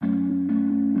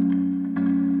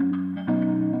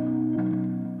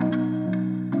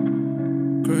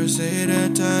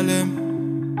crusaderzw.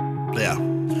 Yeah,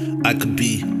 I could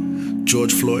be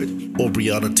George Floyd or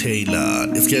Breonna Taylor.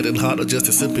 It's getting harder just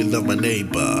to simply love my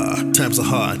neighbor. Times are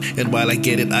hard, and while I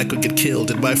get it, I could get killed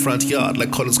in my front yard.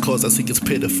 Like Colin's cause, I think it's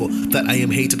pitiful that I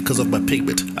am hated because of my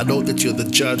pigment. I know that you're the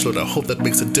judge, Lord, I hope that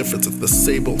makes a difference. It's the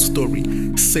same old story,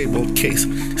 same old case,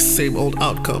 same old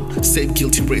outcome, same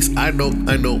guilty race. I know.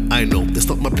 It's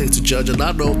not my place to judge, and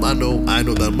I know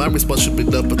that my response should be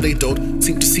love, but they don't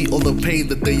seem to see all the pain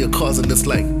that they are causing. It's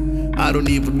like, I don't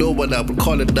even know what I would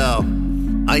call it now.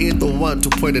 I ain't the one to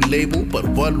point a label, but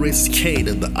one race is Cain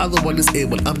and the other one is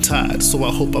Abel. I'm tired, so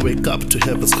I hope I wake up to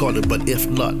heaven's calling. But if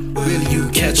not, will you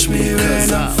catch me?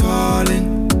 Cause I'm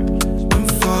falling.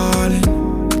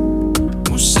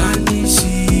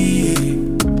 Musandisi.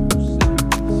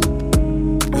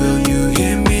 Will you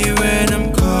hear me when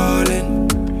I'm calling?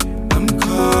 I'm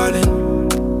calling.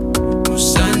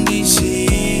 Musandisi.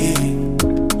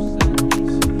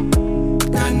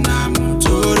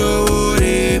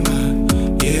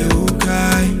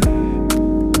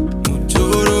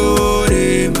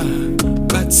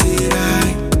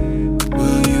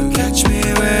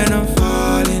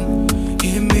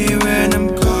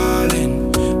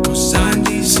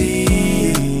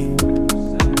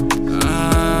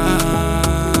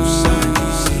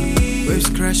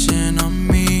 Crashing on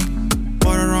me.